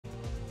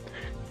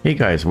Hey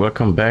guys,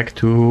 welcome back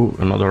to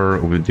another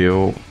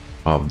video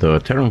of the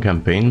Terran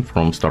campaign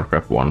from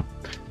StarCraft 1.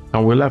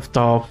 Now we left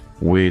off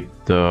with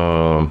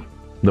the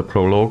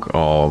prologue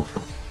of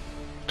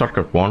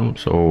StarCraft 1,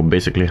 so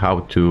basically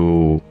how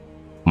to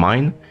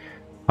mine,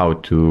 how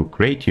to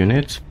create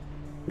units,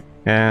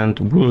 and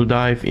we'll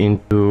dive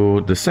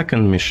into the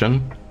second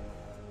mission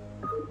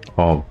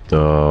of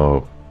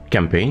the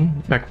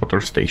campaign, Backwater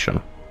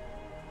Station.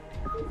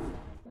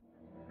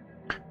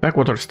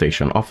 Backwater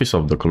Station, Office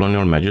of the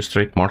Colonial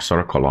Magistrate, Mar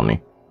Sara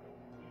Colony.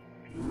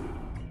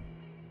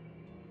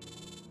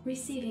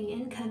 Receiving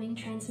incoming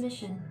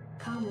transmission.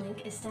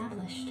 Comlink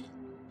established.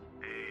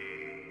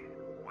 Hey,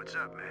 what's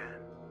up,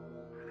 man?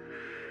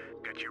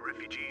 Got your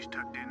refugees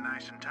tucked in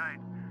nice and tight?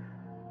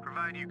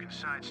 Provided you can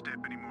sidestep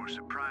any more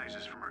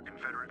surprises from our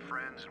Confederate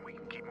friends and we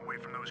can keep them away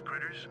from those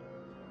critters,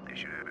 they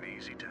should have an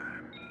easy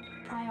time.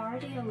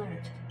 Priority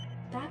alert.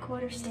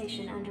 Backwater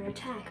Station under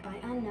attack by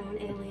unknown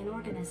alien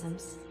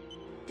organisms.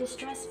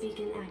 Distress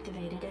beacon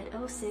activated at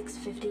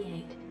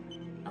 0658.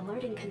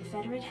 Alerting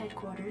Confederate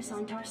headquarters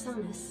on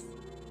Tarsonis.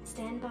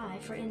 Stand by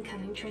for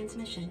incoming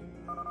transmission.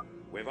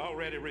 We've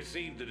already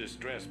received the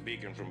distress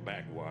beacon from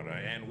Backwater,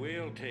 and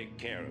we'll take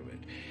care of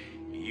it.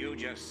 You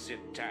just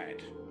sit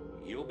tight.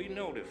 You'll be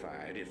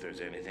notified if there's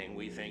anything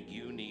we think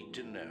you need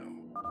to know.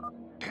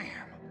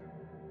 Damn!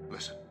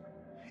 Listen,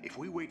 if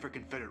we wait for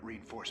Confederate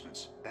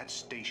reinforcements, that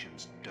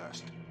station's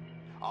dust.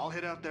 I'll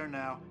head out there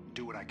now and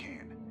do what I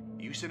can.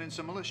 You send in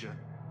some militia,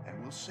 and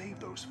we'll save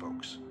those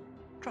folks.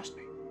 Trust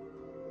me.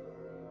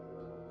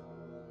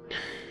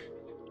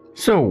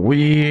 So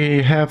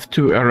we have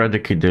to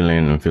eradicate the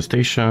alien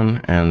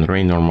infestation and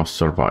Raynor must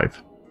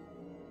survive.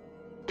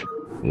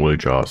 We'll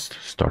just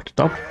start it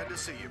up. Glad to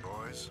see you,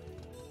 boys.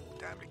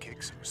 Time to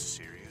kick some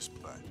serious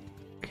butt.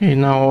 Okay,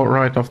 now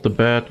right off the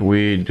bat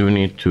we do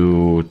need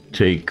to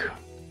take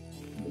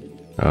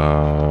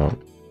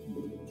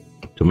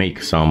to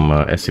make some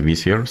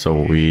SCVs here,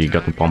 so we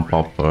got to pump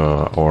up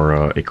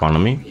our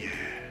economy.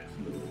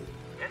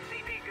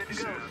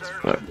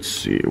 Let's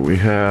see, we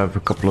have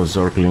a couple of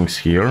Zerglings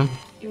here.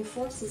 Your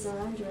forces are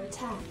under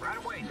attack.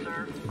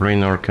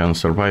 Raynor can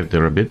survive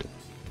there a bit.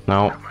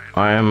 Now,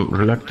 I am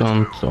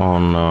reluctant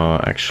on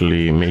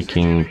actually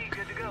making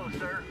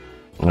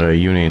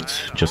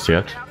units just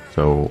yet,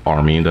 so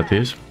army that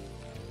is.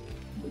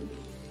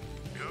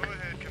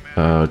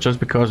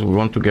 Just because we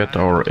want to get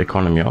our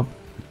economy up.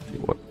 Let's see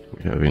what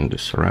we have in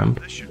this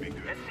ramp.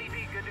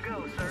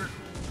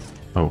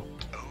 Oh.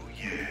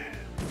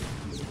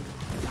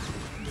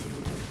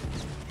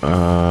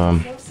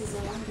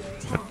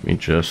 Let me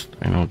just,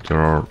 I know there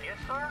are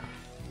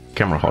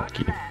camera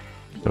hotkey,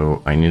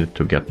 so I needed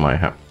to get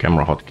my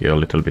camera hotkey a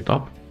little bit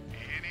up.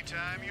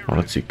 Now,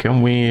 let's see,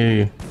 can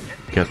we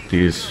get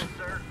these?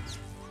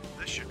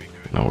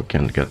 No, we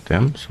can't get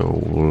them,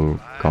 so we'll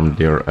come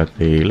there at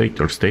a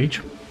later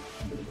stage.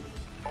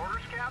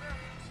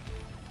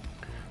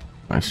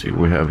 I see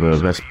we have a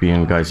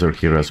Vespian geyser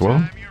here as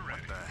well.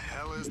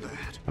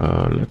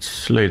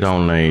 Let's lay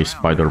down a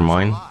spider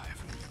mine.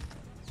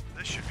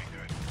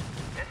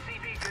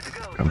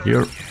 Come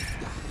here.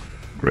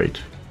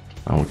 Great.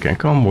 Now we can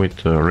come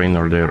with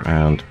Raynor there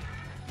and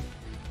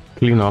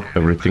clean up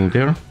everything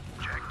there.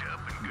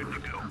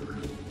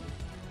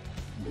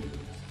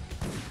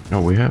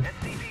 Now we have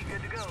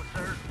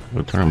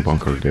a Terran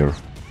bunker there.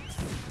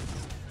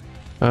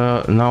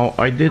 Now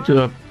I did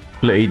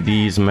play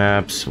these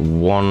maps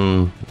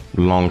one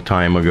long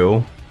time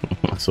ago,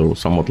 so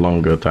somewhat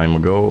longer time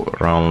ago,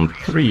 around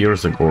 3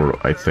 years ago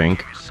I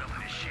think.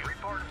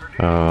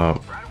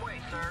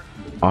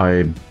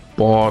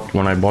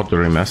 When I bought the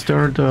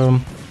remastered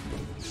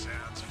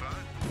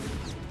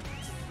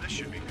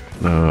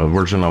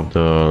version of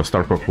the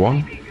StarCraft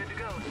 1.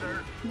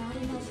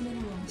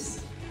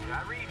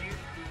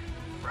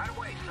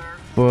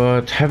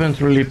 But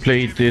haven't really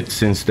played it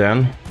since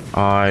then.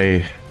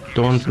 I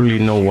don't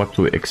really know what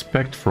to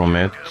expect from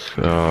it,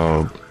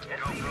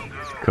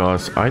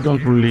 because I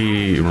don't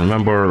really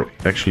remember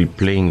actually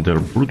playing the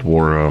Brood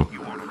War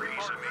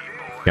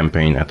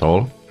campaign at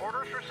all.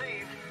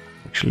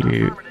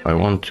 Actually, I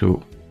want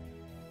to...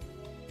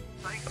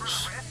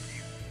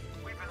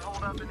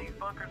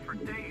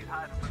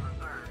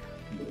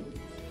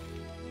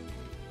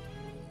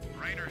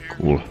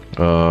 Cool.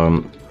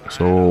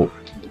 So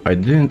I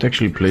didn't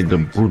actually play the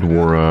Brood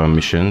War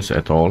missions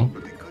at all.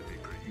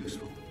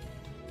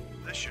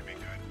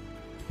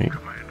 Okay.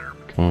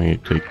 Can we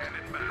take...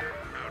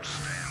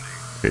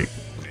 Okay.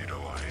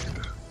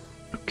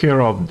 Took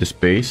care of the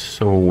space,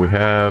 so we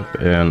have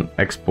an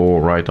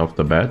expo right off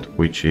the bat,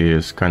 which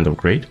is kind of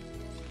great.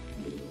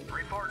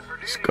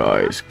 These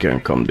guys can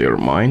come there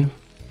mine.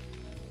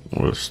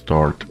 We'll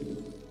start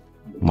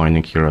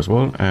mining here as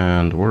well.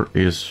 And where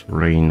is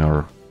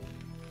Raynor?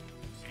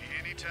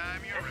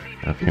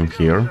 Have him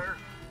here.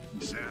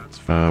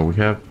 We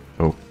have...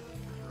 Oh.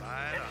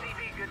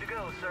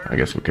 I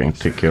guess we can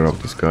take care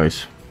of these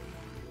guys.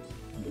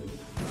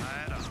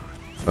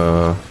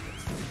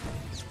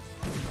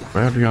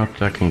 Why are you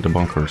attacking the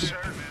bunkers?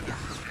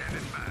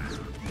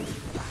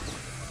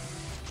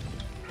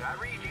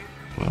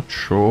 Not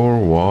sure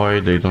why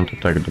they don't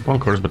attack the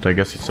bunkers, but I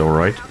guess it's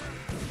alright.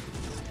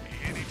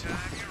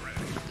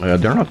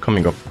 They're not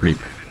coming up creep.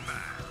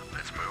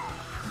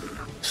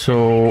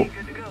 So,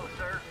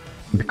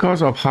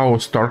 because of how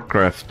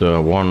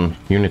StarCraft 1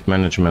 unit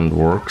management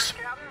works,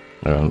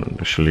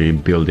 actually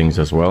buildings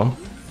as well,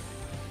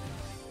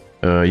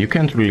 you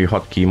can't really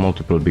hotkey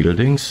multiple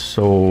buildings,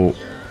 so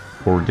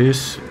for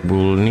this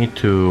we'll need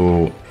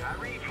to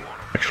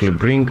actually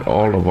bring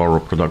all of our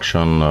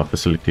production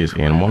facilities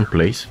in one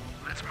place,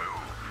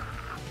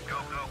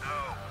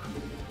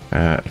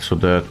 so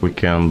that we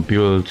can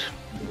build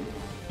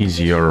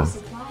easier,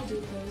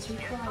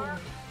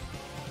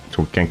 so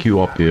we can queue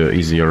up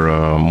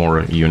easier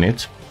more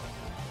units.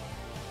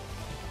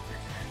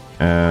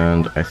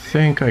 And I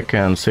think I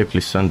can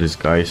safely send these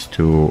guys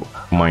to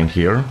mine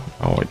here.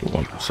 Oh, I do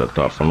want to set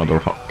up another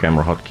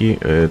camera hotkey.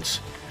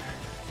 It's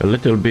a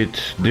little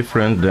bit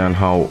different than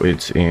how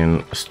it's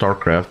in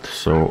StarCraft,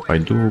 so I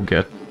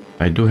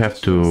do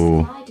have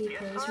to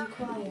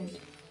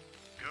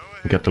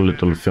get a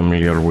little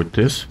familiar with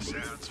this.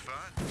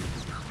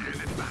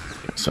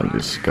 Send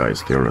these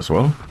guys there as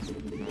well.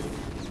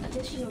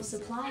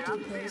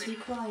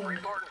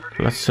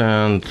 Let's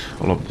send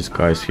all of these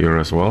guys here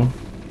as well.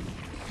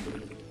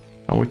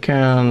 And we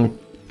can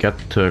get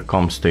a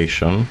comm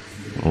station.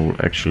 We'll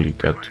actually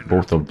get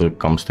both of the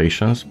comm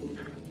stations.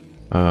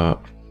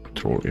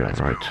 Patrol, yeah,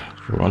 right.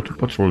 We want to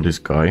patrol this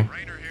guy.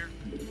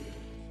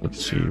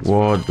 Let's see,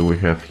 what do we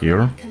have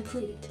here?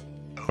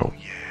 Oh,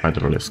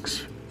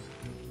 hydralisks.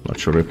 Not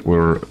sure if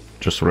we're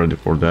just ready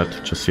for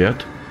that just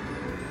yet.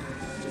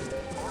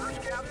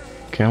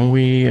 Can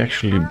we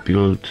actually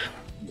build...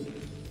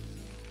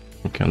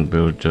 We can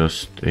build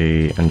just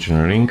a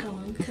engineering.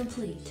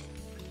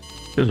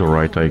 It's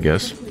alright, I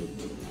guess.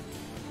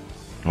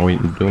 We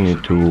do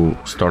need to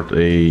start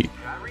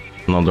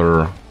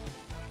another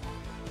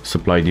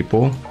supply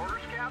depot.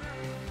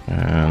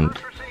 And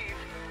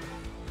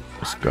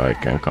this guy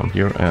can come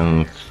here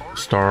and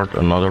start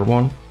another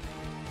one.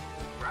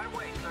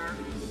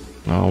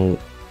 Now,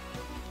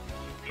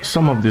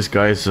 some of these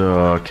guys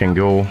can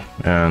go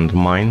and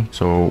mine,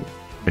 so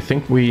I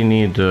think we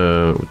need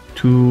 2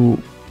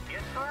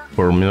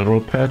 per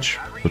mineral patch,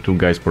 so 2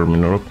 guys per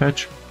mineral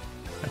patch.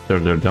 After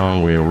they're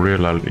done, we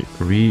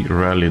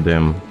re-rally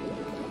them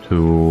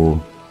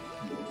to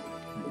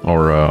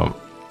our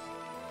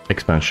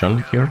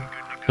expansion here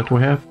that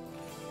we have.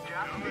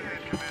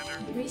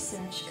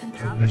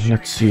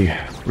 Let's see,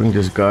 bring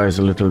these guys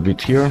a little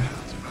bit here.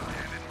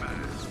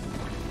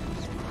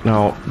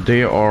 Now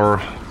they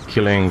are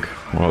killing,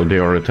 well, they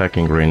are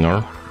attacking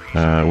Raynor,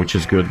 which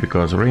is good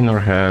because Raynor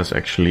has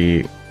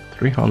actually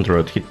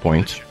 300 hit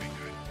points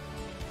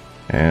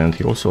and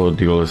he also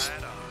deals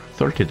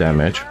 30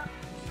 damage.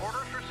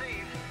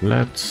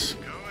 Let's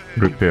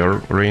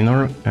repair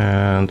Raynor,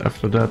 and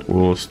after that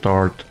we'll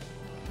start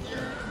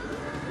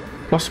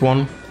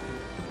 +1,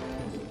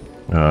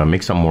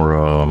 make some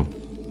more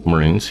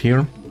marines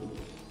here,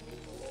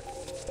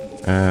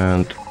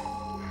 and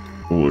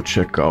we'll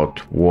check out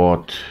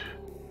what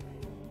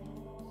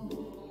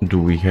do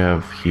we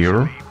have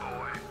here.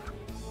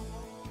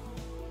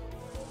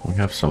 We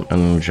have some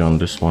energy on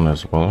this one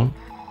as well.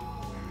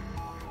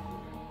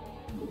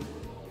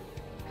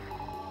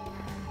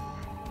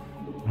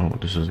 Oh,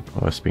 this is a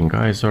Clasping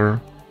Geyser.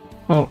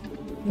 Well,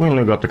 we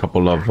only got a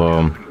couple of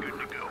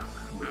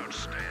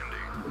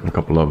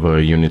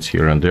units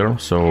here and there,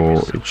 so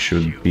it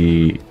should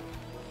be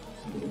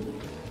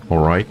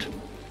alright.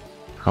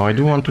 Now I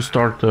do want to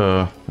start,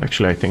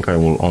 actually I think I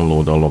will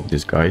unload all of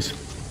these guys.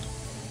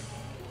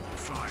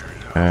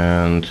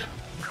 And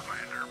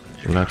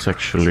let's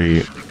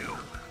actually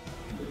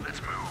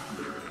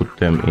put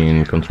them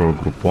in control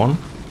group 1.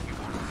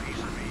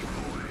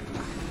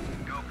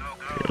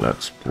 Okay,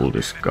 let's pull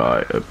this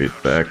guy a bit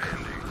back.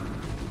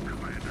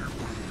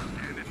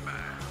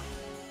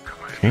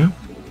 Okay,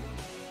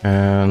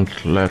 and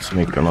let's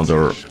make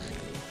another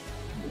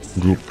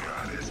group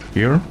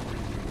here.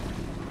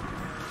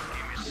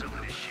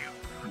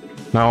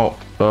 Now,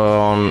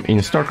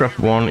 in StarCraft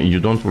 1, you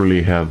don't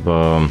really have,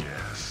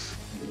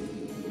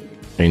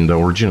 in the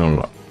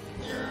original,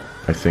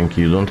 I think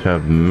you don't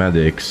have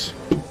medics.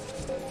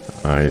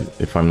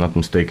 If I'm not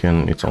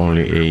mistaken, it's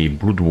only a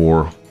Brood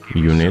War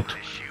unit.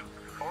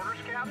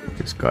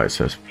 This guy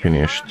has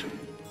finished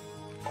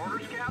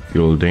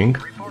building.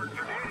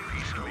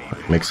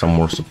 Make some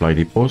more supply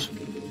depots.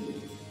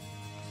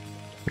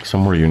 Make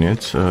some more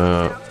units.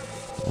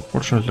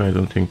 Unfortunately, I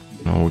don't think...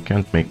 No, we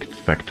can't make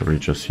factory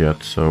just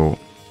yet, so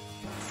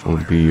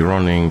we'll be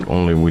running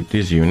only with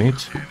these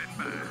units.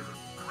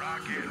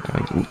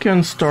 And we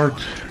can start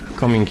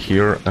coming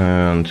here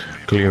and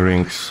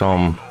clearing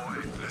some...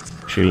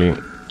 Actually,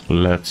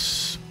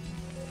 let's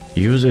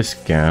use a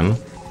scan.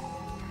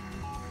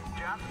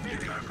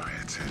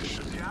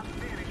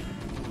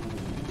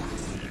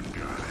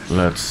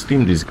 Let's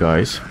steam these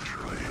guys.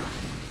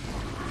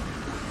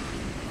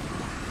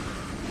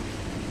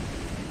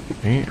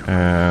 Okay,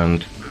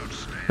 and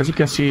as you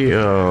can see,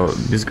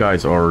 these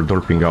guys are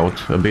derping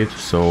out a bit,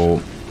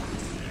 so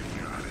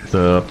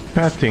The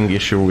pathing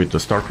issue with the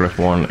StarCraft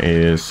 1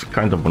 is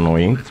kind of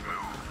annoying,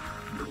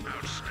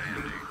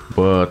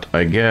 but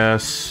I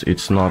guess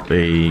it's not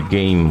a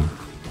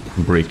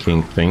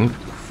game-breaking thing.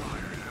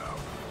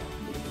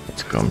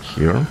 Let's come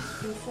here,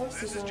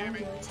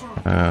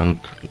 and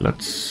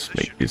let's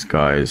make these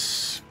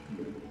guys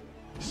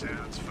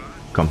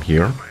come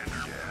here.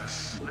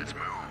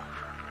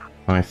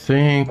 I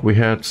think we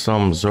had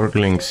some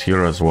Zerglings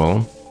here as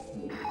well.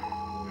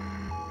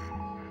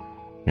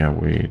 Yeah,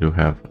 we do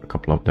have a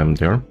couple of them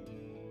there.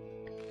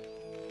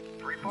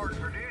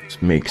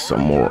 Let's make some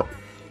more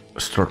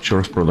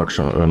structures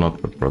production, not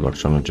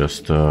production,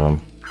 just where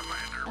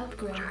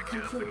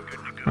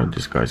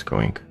this guy's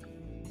going.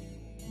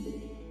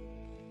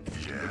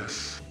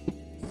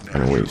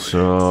 Anyways,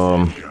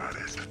 so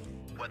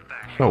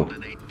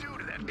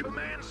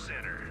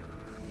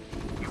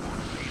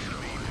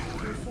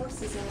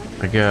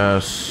I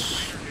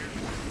guess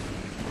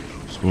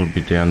this will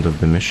be the end of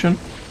the mission.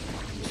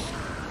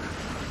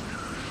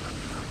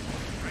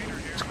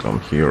 Let's come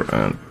here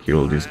and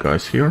kill these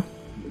guys here.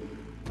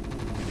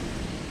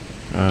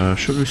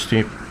 Should we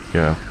steam?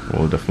 Yeah,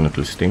 we'll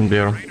definitely steam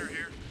there.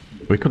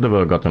 We could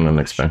have gotten an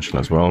expansion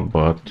as well,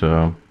 but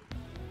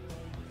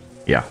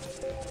yeah.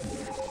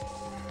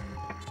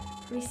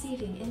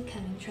 Receiving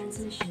incoming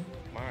transmission.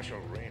 Marshal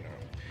Rayner,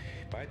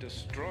 by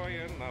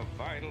destroying the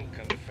vital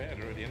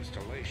Confederate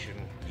installation,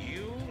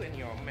 you and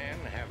your men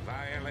have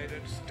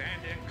violated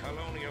standing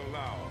colonial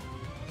law.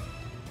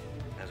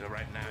 As of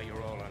right now,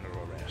 you're all under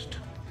arrest.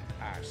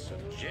 I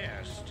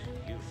suggest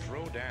you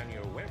throw down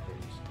your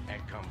weapons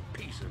and come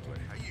peaceably.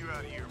 Are you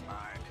out of your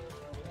mind?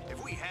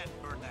 If we hadn't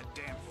burned that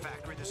damn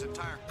factory, this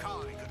entire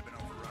colony could have been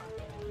overrun.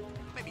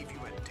 Maybe if you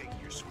hadn't taken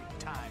your sweet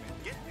time in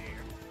getting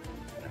here.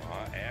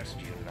 Now, I asked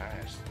you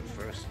nice the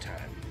first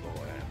time,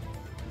 boy.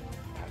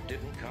 I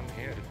didn't come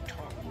here to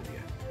talk with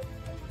you.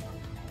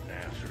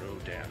 Now throw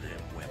down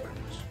them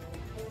weapons.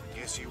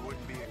 Guess you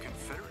wouldn't be a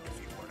Confederate if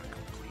you weren't a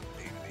complete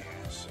pain in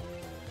the ass.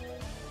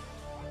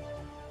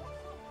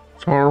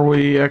 So are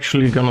we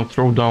actually gonna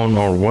throw down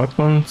our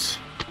weapons?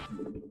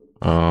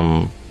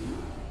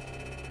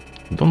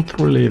 Don't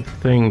really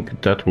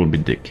think that will be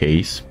the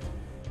case.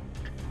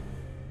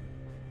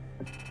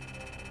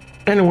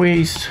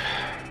 Anyways,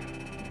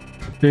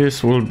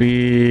 this will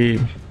be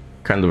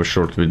kind of a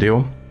short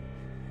video.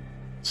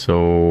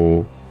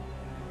 So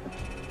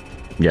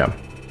yeah,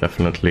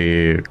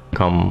 definitely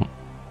come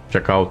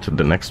check out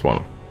the next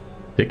one.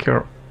 Take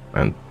care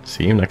and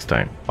see you next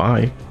time.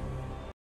 Bye.